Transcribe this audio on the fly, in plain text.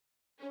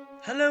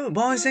Hello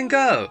boys and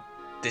girls,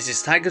 this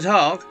is Tiger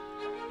Talk.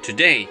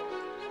 Today,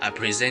 I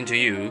present to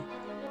you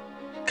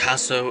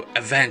Castle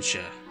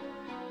Adventure.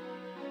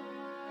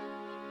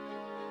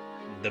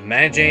 The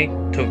magic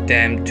took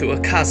them to a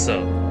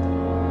castle.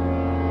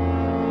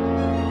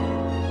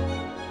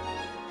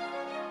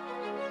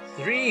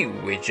 3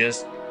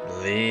 witches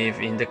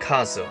lived in the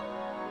castle.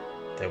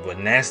 They were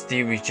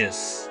nasty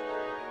witches.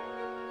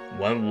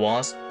 One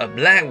was a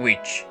black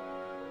witch.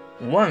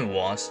 One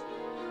was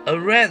a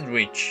red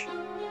witch.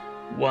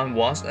 One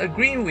was a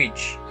green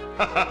witch.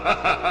 The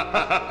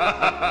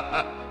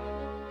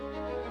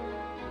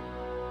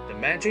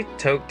magic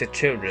took the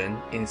children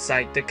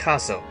inside the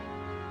castle.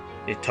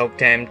 It took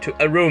them to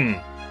a room.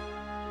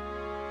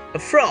 A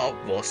frog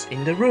was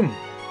in the room.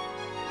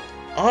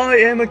 "I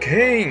am a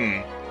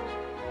king,"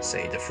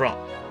 said the frog.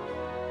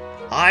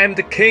 "I am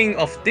the king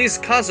of this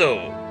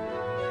castle."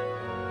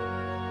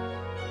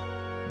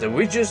 "The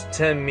witches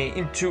turned me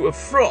into a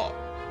frog.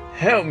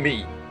 Help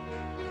me,"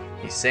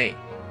 he said.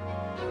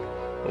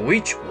 A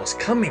witch was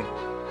coming.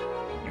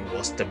 It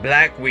was the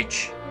black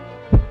witch.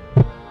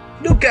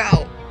 "Look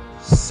out,"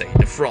 said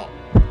the frog.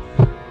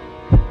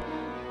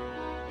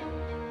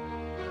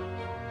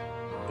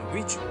 The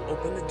witch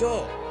opened the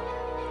door.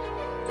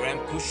 Gran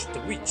pushed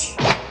the witch.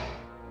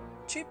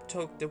 Chip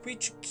took the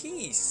witch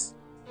keys.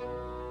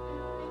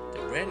 They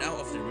ran out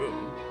of the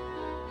room.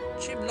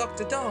 Chip locked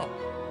the door.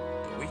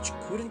 The witch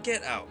couldn't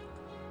get out.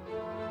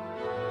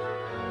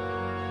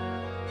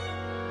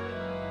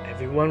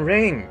 Everyone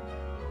ran.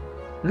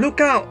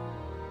 "Look out!"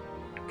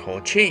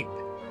 called Chip.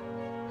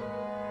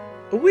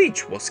 A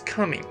witch was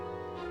coming.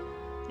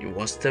 It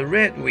was the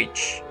red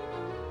witch.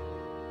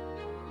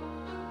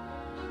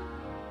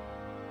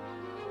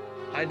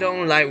 "I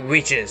don't like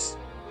witches,"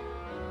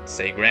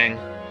 said Gran.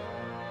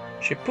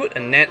 She put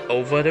a net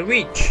over the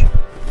witch.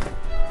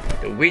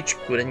 The witch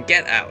couldn't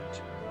get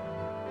out.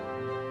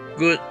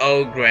 "Good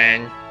old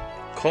Gran,"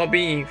 called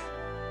Biff.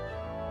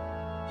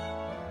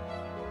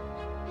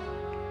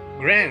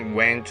 Gran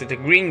went to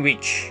the green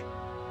witch.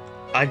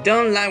 "I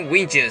don't like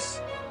witches,"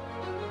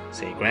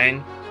 said Gran.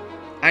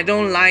 "I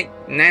don't like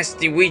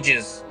nasty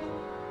witches."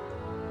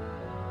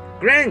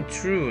 Gran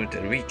threw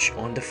the witch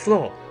on the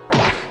floor.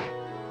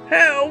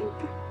 "Help!"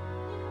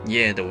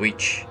 yelled the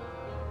witch.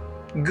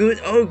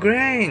 "Good old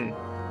Gran,"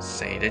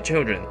 said the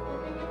children.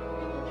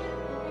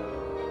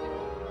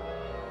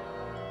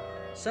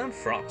 Some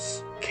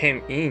frogs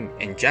came in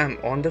and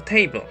jumped on the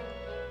table.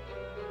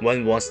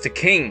 One was the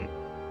king.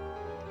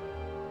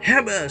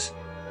 "Help us,"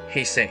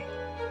 he said.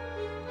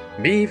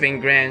 Biff and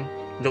Gran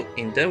looked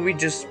in the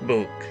witch's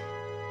book.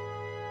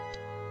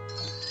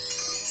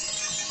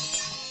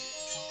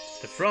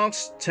 The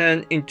frogs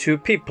turned into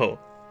people.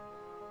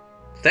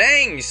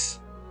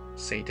 "Thanks,"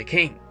 said the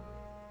king.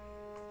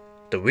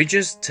 The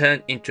witches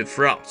turned into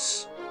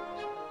frogs.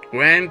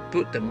 Gran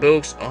put the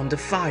books on the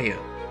fire.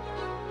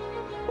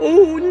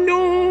 "Oh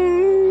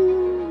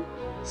no,"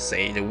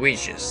 said the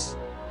witches.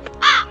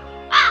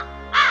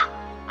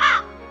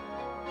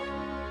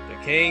 The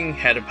king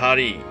had a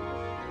party.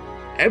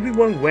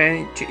 Everyone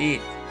went to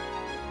eat.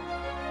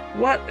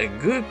 "What a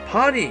good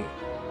party,"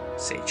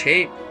 said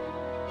Chip.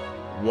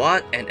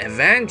 "What an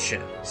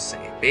adventure,"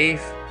 said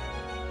Biff.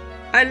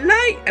 "I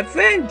like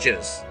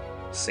adventures,"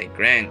 said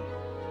Gran.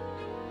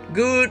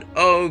 "Good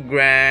old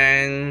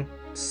Gran,"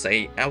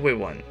 said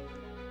everyone.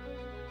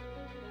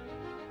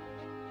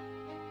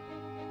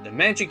 The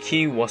magic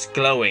key was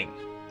glowing.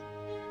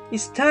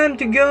 "It's time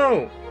to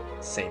go,"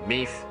 said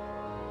Biff.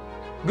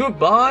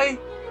 "Goodbye,"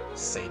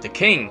 said the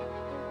king.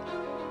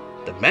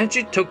 The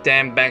magic took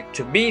them back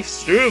to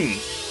Biff's room.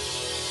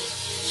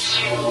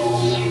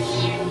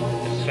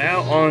 They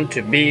fell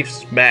onto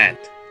Biff's bed.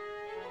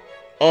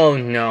 "Oh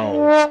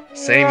no,"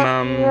 said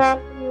Mom.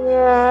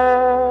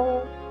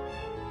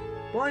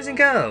 Boys and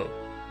girls,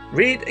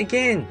 read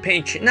again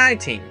page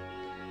 19.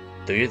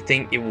 Do you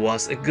think it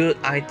was a good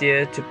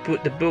idea to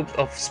put the book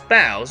of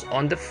spells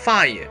on the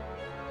fire?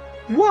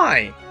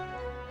 Why?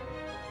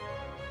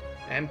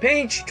 And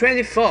page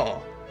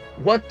 24.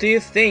 What do you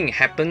think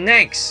happened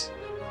next?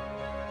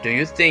 Do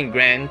you think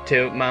Gran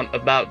told Mom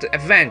about the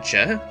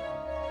adventure?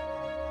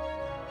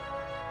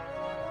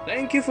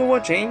 Thank you for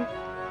watching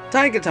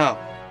Tiger Talk.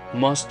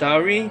 More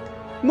story,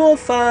 more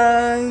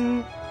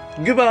fun.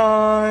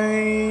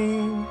 Goodbye.